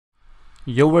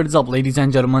Yo, what's up, ladies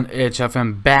and gentlemen?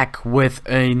 HFM back with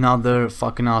another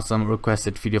fucking awesome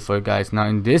requested video for you guys. Now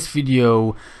in this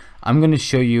video I'm gonna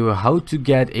show you how to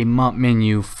get a mod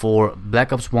menu for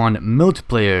Black Ops 1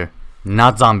 multiplayer,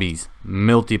 not zombies,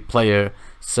 multiplayer.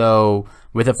 So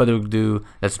without further ado,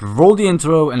 let's roll the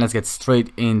intro and let's get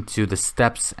straight into the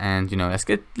steps, and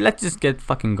let's just get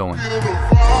fucking going.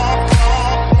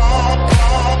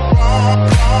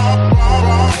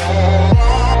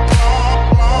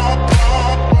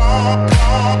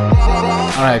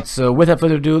 Alright, so without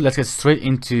further ado, let's get straight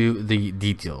into the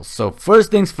details. So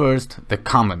first things first, the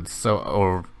comments,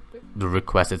 or the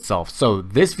request itself. So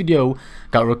this video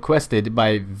got requested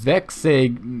by Vex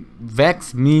Memes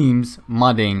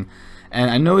Modding,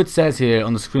 and I know it says here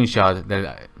on the screenshot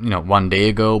that 1 day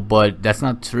ago, but that's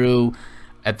not true.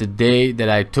 At the day that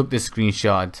I took this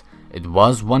screenshot, it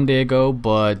was 1 day ago,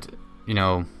 but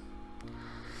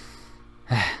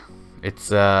it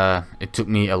took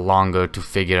me a longer to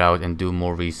figure out and do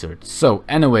more research. So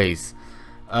anyways,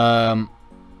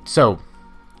 so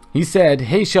he said,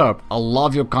 "Hey Sharp, I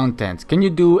love your content. Can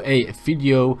you do a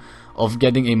video of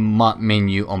getting a mod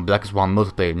menu on Black Ops 1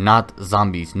 multiplayer, not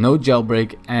zombies, no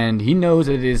jailbreak?" And he knows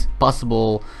it is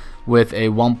possible with a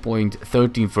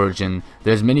 1.13 version.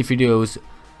 There's many videos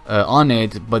on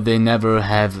it, but they never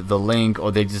have the link, or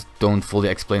they just don't fully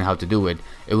explain how to do it.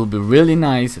 It will be really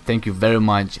nice. Thank you very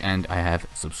much, and I have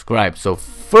subscribed. So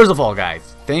first of all,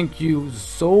 guys, thank you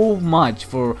so much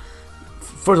for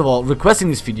requesting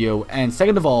this video, and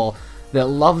second of all, the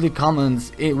lovely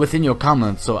comments within your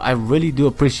comments. So I really do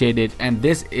appreciate it, and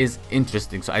this is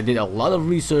interesting. So I did a lot of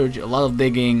research, a lot of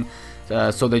digging,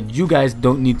 so that you guys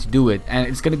don't need to do it, and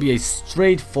it's gonna be a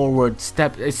straightforward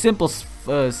step, a simple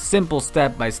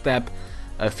step-by-step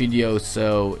video,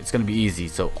 so it's gonna be easy.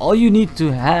 So all you need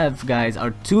to have, guys,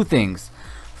 are two things.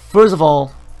 First of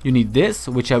all, you need this,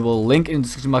 which I will link in the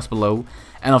description box below,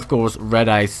 and of course Red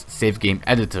Eye's save game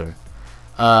editor.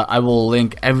 I will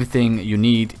link everything you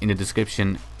need in the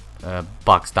description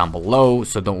box down below,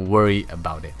 so don't worry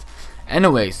about it.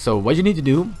 Anyway, so what you need to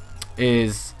do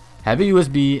is have a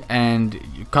USB and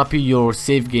you copy your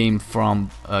save game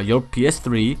from your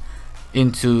PS3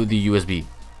 into the USB.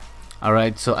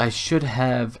 Alright, so I should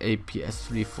have a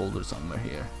PS3 folder somewhere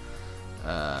here.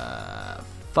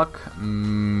 Fuck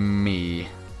me.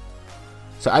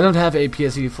 So I don't have a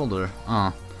PS3 folder,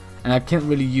 and I can't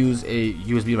really use a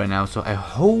USB right now, so I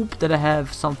hope that I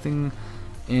have something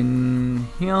in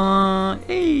here.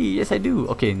 Hey, yes I do.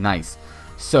 Okay, nice.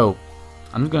 So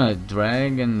I'm just gonna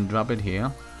drag and drop it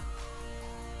here.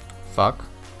 Fuck.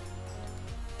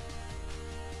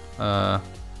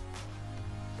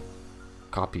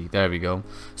 Copy, there we go.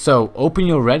 So open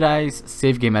your Red Eye's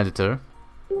save game editor.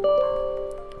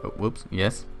 Oh, whoops,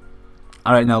 yes.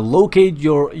 Alright, now locate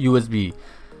your USB,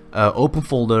 open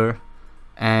folder,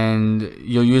 and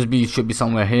your USB should be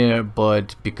somewhere here,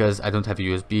 but because I don't have a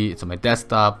USB, it's on my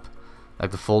desktop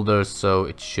like the folder, so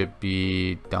it should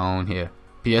be down here,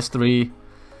 PS3,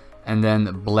 and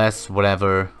then bless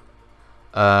whatever.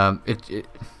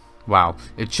 Wow,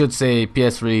 it should say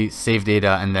PS3 save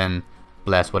data and then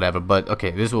blast whatever, but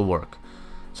okay, this will work.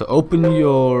 So open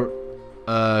your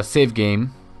save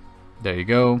game. There you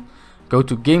go. Go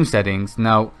to game settings.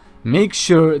 Now make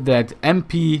sure that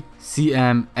MP,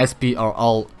 CM, SP are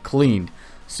all cleaned.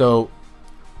 So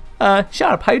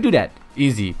Sharp, how you do that?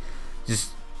 Easy.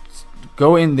 Just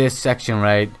go in this section,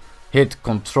 right? Hit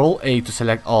Control A to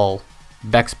select all.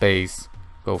 Backspace.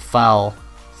 Go File,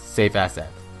 Save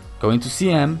Asset. Go into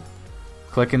CM.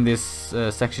 Click in this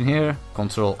section here,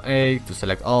 Control A to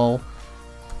select all,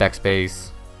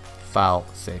 backspace, file,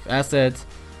 save asset.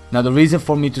 Now the reason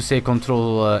for me to say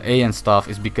Control A and stuff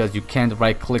is because you can't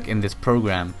right click in this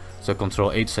program. So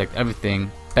Control A to select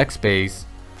everything, backspace,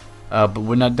 but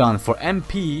we're not done. For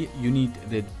MP, you need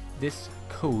this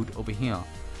code over here.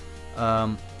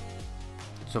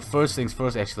 So first things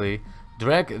first, actually,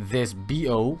 drag this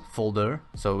BO folder.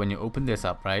 So when you open this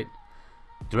up, right?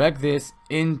 Drag this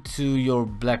into your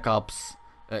Black Ops,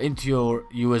 into your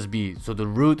USB, so the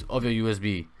root of your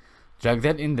USB. Drag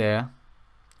that in there,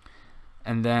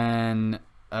 and then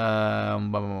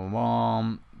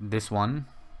this one.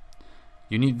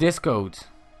 You need this code.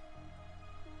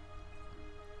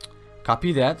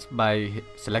 Copy that by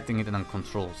selecting it and then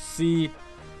Control C.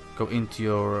 Go into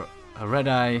your Red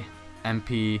Eye,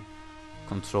 MP,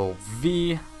 Control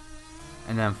V,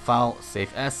 and then File,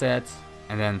 Save Asset.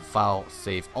 And then File,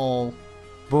 Save All.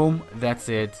 Boom, that's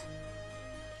it.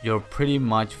 You're pretty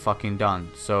much fucking done.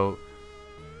 So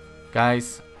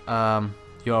guys,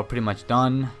 you're pretty much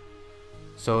done.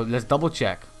 So let's double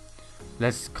check.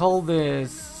 Let's call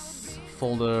this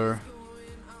folder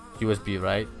USB,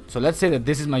 right? So let's say that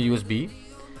this is my USB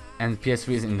and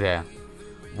PS3 is in there.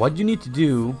 What you need to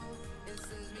do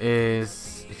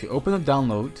is, if you open a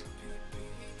download,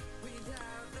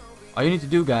 all you need to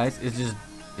do, guys, is just,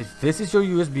 if this is your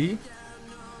USB,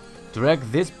 drag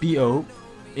this BO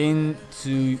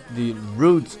into the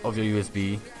roots of your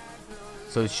USB.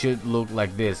 So it should look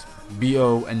like this: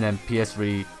 BO and then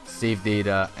PS3, save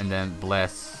data, and then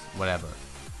bless whatever.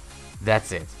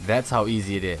 That's it. That's how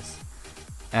easy it is.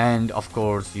 And of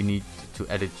course you need to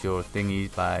edit your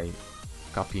thingies by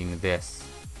copying this.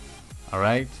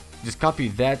 Alright, just copy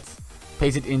that,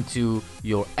 paste it into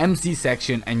your MC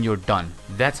section, and you're done.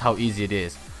 That's how easy it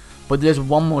is. But there's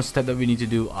one more step that we need to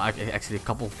do, actually a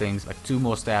couple things, like 2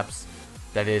 more steps.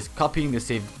 That is copying the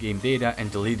saved game data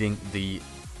and deleting the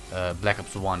Black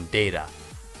Ops 1 data.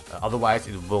 Otherwise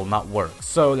it will not work.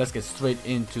 So let's get straight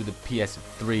into the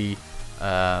PS3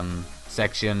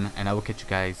 section, and I will catch you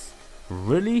guys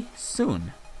really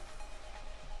soon.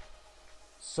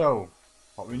 So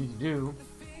what we need to do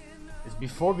is,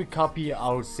 before we copy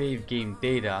our save game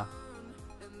data,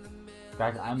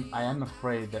 guys, I am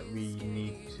afraid that we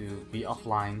need to be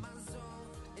offline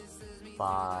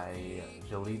by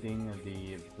deleting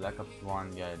the Black Ops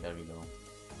 1. Yeah, there we go.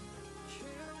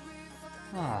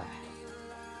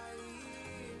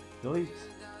 Delete.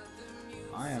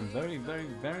 I am very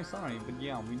sorry, but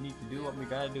yeah, we need to do what we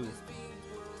gotta do.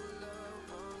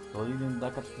 Deleting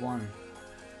Black Ops 1.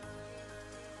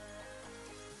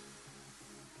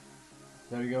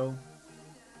 There we go.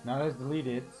 Now let's delete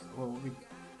it. Well, we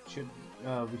should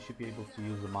be able to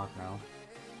use the mod now.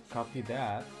 Copy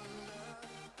that.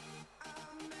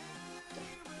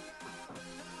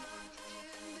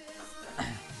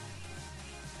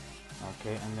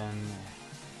 Okay, and then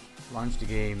launch the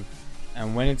game.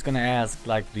 And when it's gonna ask,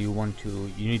 like, do you want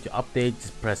to, you need to update,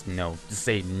 just press no. Just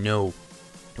say no.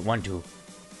 Don't want to.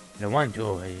 Don't want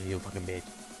to, you fucking bitch.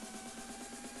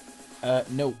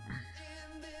 No.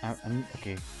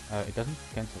 Okay. It doesn't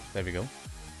cancel. There we go.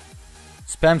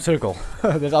 Spam circle.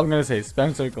 That's all I'm gonna say.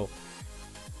 Spam circle.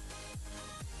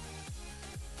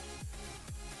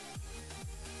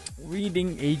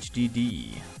 Reading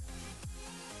HDD.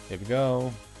 There we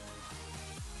go.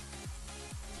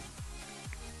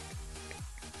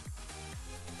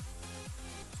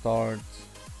 Start.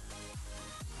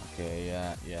 Okay,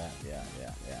 yeah.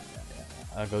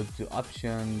 I'll go to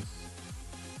options,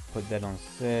 put that on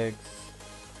 6,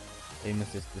 aim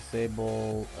assist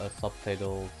disable,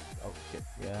 subtitles, oh shit,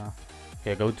 yeah.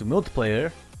 Okay, go to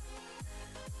multiplayer.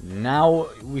 Now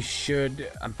we should,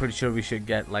 I'm pretty sure we should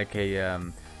get like a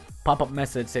pop-up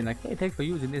message saying like, hey, thanks for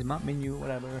using this mod menu,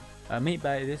 whatever, made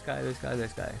by this guy.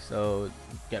 So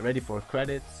get ready for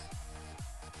credits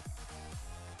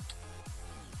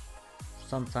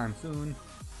sometime soon,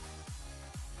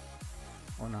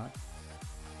 or not.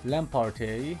 LAN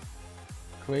party,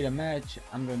 create a match.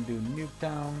 I'm gonna do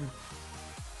Nuketown.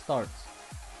 Start.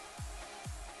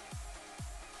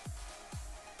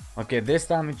 Okay, this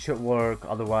time it should work,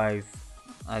 otherwise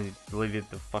I deleted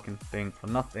the fucking thing for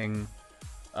nothing.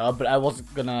 But I was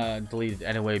gonna delete it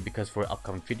anyway because for an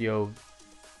upcoming video.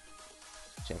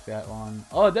 Check that one.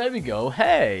 Oh, there we go.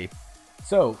 Hey!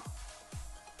 So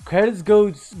credits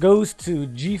goes to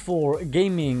G4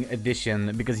 Gaming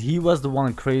Edition, because he was the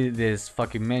one who created this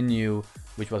fucking menu,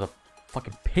 which was a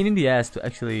fucking pain in the ass to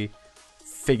actually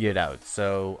figure it out.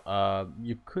 So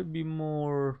you could be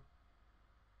more,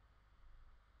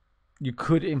 you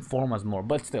could inform us more,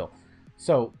 but still.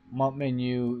 So mod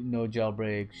menu, no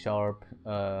jailbreak, sharp,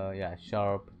 yeah,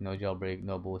 sharp, no jailbreak,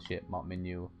 no bullshit, mod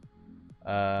menu.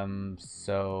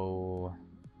 So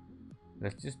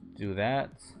let's just do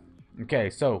that. Okay,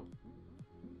 so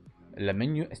the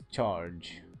menu is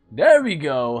charge. There we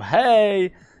go.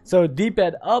 Hey, so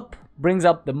D-pad up brings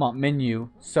up the mod menu.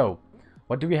 So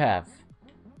what do we have?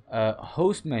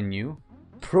 Host menu,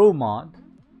 pro mod.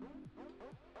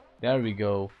 There we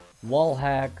go. Wall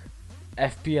hack,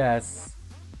 FPS,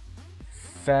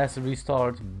 fast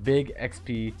restart, big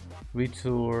XP,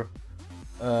 retour,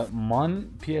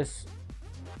 mon PS.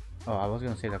 Oh, I was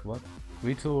gonna say that. What?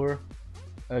 Retour,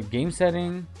 game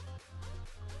setting,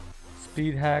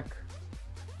 speed hack.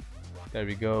 There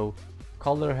we go.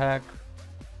 Color hack.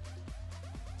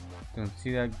 Don't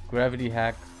see that. Gravity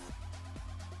hack.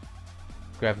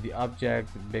 Gravity object,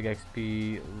 big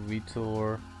XP,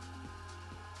 retour.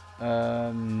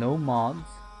 No mods.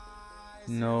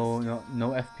 No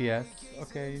FPS.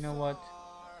 Okay, you know what?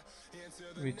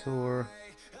 Retour.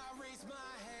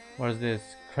 What is this?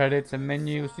 Credits and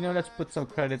menus. You know, let's put some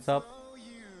credits up.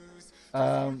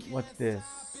 What's this?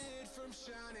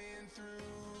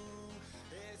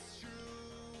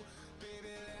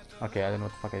 Okay, I don't know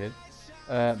what the fuck I did.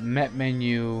 Map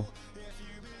menu.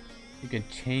 You can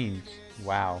change.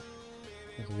 Wow.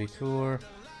 There's a V-tour.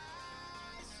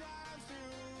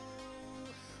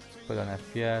 Put on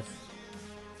FPS.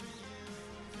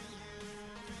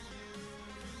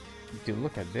 Dude,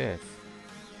 look at this.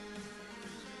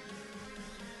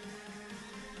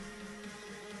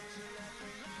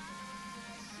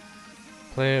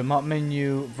 Player mod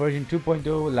menu version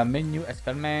 2.0 la menu es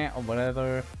fermé or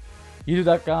whatever.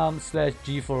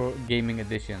 youtube.com/G for gaming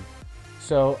edition.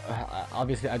 So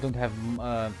obviously I don't have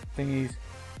thingies,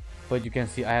 but you can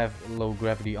see I have low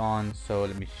gravity on, so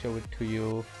let me show it to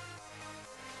you.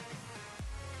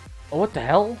 Oh, what the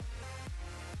hell?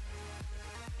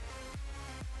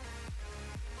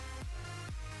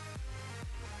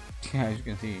 Yeah, as you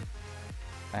can see,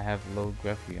 I have low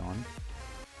gravity on,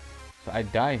 so I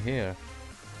die here.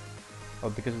 Oh,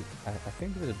 because I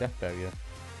think there's a death barrier,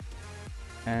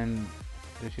 and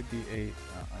there should be a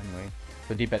anyway.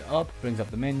 So D-pad up brings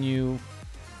up the menu.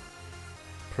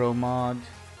 Pro mod,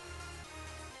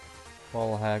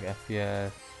 wall hack,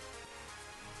 FPS.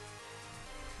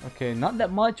 Okay, not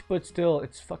that much, but still,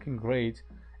 it's fucking great,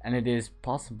 and it is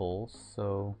possible.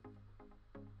 So.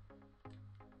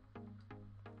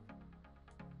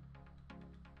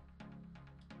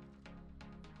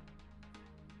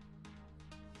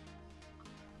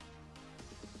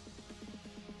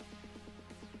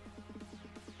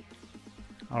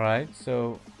 Alright,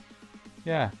 so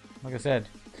yeah, like I said,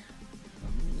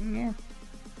 yeah,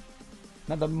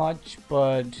 not that much,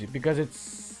 but because it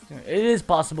is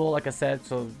possible, like I said.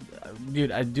 So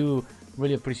dude, I do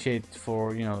really appreciate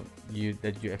for you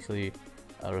that you actually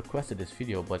requested this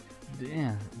video, but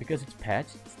yeah, because it's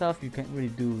patched stuff, you can't really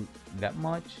do that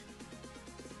much.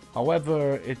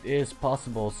 However, it is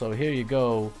possible, so here you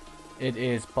go. It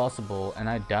is possible, and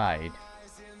I died.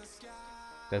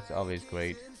 That's always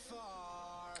great.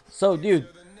 So dude,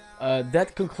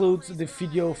 that concludes the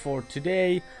video for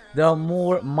today. There are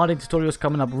more modding tutorials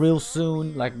coming up real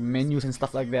soon, like menus and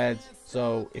stuff like that.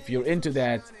 So if you're into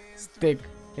that, stick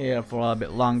here for a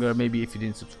bit longer. Maybe if you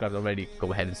didn't subscribe already,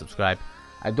 go ahead and subscribe.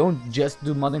 I don't just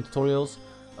do modding tutorials,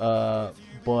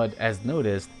 but as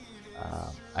noticed,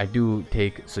 I do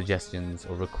take suggestions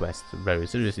or requests very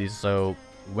seriously. So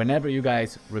whenever you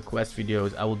guys request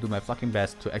videos, I will do my fucking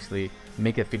best to actually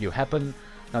make a video happen.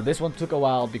 Now this one took a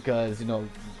while because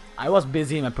I was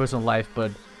busy in my personal life,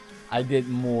 but I did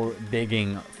more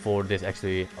digging for this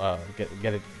actually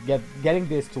getting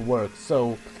this to work.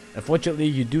 So unfortunately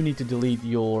you do need to delete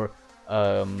your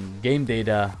game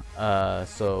data,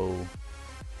 so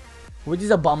which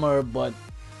is a bummer, but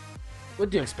what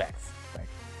do you expect? Right?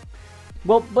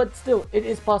 Well, but still, it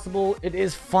is possible. It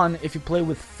is fun if you play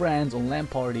with friends on LAN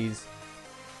parties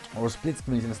or split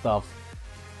screens and stuff.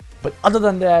 But other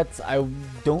than that, I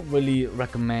don't really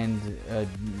recommend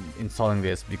installing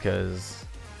this because,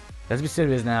 let's be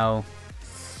serious now,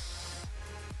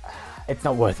 it's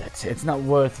not worth it. It's not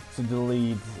worth to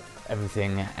delete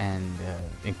everything, and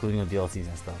including the DLCs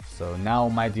and stuff. So now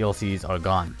my DLCs are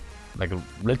gone, like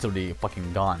literally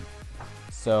fucking gone.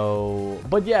 So,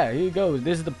 but yeah, here you go.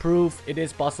 This is the proof. It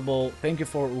is possible. Thank you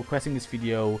for requesting this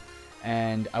video,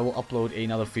 and I will upload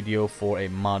another video for a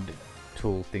mod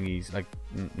tool thingies, like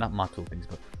not mod tool things,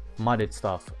 but modded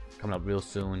stuff coming up real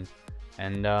soon.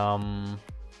 And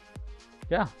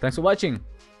yeah, thanks for watching.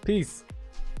 Peace.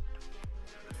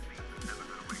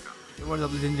 What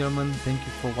up, ladies and gentlemen, thank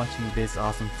you for watching this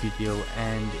awesome video,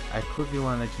 and I quickly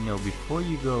want to let you know, before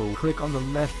you go, click on the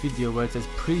left video where it says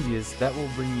previous. That will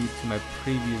bring you to my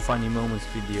previous funny moments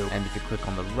video, and if you click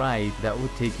on the right, that will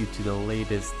take you to the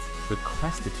latest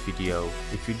requested video.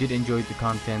 If you did enjoy the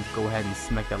content, go ahead and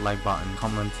smack that like button,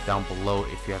 comment down below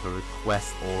if you have a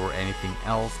request or anything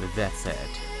else. With that said,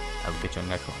 I will get you on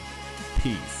the next one.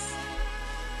 Peace.